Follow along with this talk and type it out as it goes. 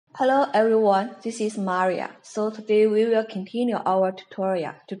Hello everyone, this is Maria. So today we will continue our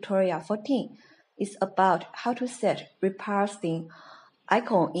tutorial. Tutorial 14 is about how to set repulsion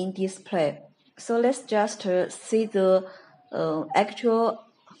icon in display. So let's just see the actual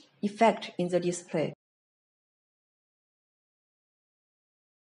effect in the display.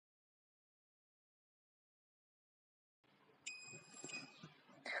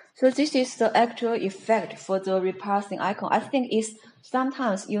 So this is the actual effect for the repulsion icon. I think it's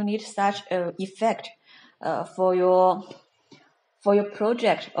sometimes you need such an effect for your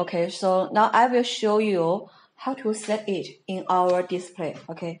project. Okay, so now I will show you how to set it in our display.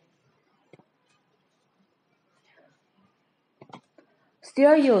 Okay.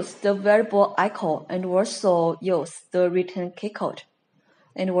 Still use the variable icon and also use the return keycode.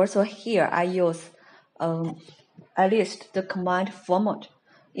 And also here I use at least the command format.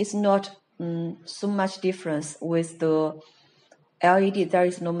 It's not so much difference with the LED. There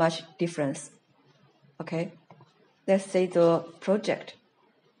is no much difference. Okay, let's say the project.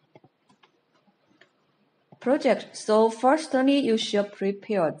 So firstly, you should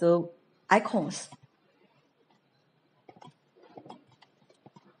prepare the icons.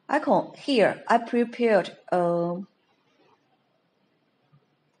 Icon here, I prepared 4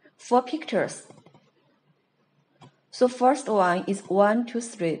 pictures. So first one is 1, 2,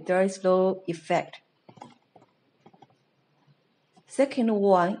 3. There is no effect. Second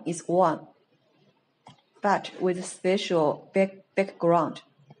one is 1, but with special background.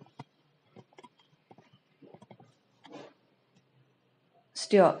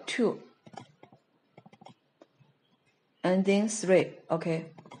 Still 2. And then 3. Okay.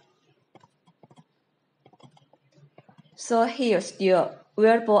 So here still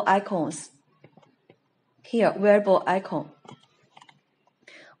variable icons. Here variable icon.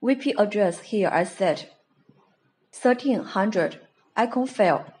 VP address here I set 1300. Icon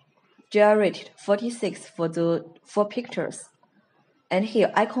file generated 46 for the 4 pictures. And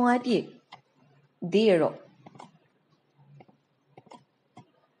here icon ID 0.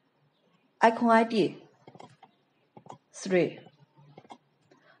 Icon ID 3.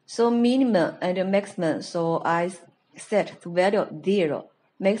 So minimum and maximum, so I set the value 0.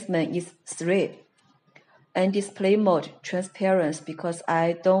 Maximum is 3. And display mode transparency because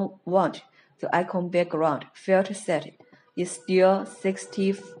I don't want the icon background. Filter set is still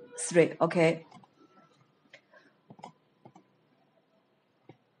 63. Okay.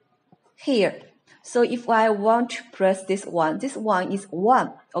 Here, so if I want to press this one is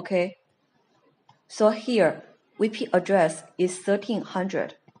 1. Okay. So here VP address is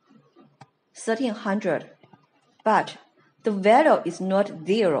 1300. But the value is not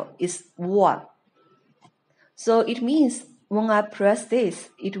 0, it's 1. So it means when I press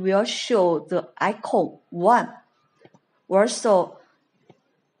this, it will show the icon 1. Also,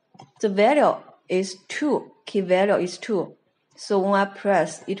 the value is 2, key value is 2. So when I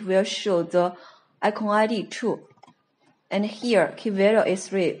press, it will show the icon ID 2. And here, key value is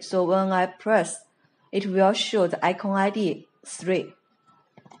 3. So when I press, it will show the icon ID 3.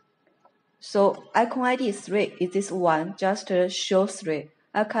 So icon ID 3 is this one, just show 3.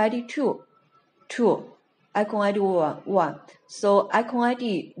 Icon ID 2. Icon ID 1. So icon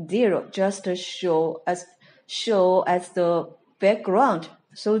ID 0 just show as the background.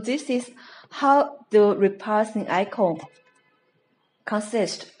 So this is how the repulsion icon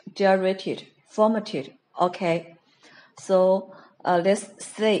consists, generated, formatted. Okay. So let's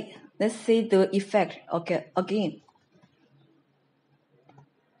see the effect. Okay, again.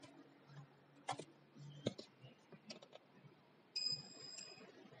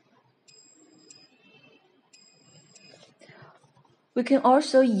 We can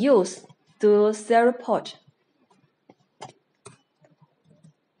also use the serial port.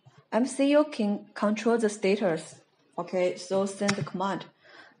 MCU can control the status. Okay, so send the command.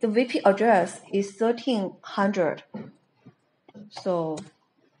 The VP address is 1300. So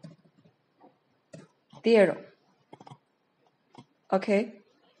 0. Okay,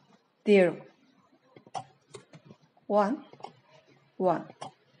 0. 1.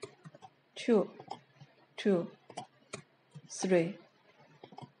 2. 3.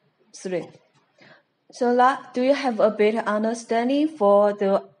 So do you have a better understanding for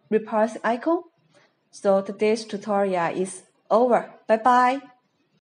the repulsion icon? So today's tutorial is over. Bye bye.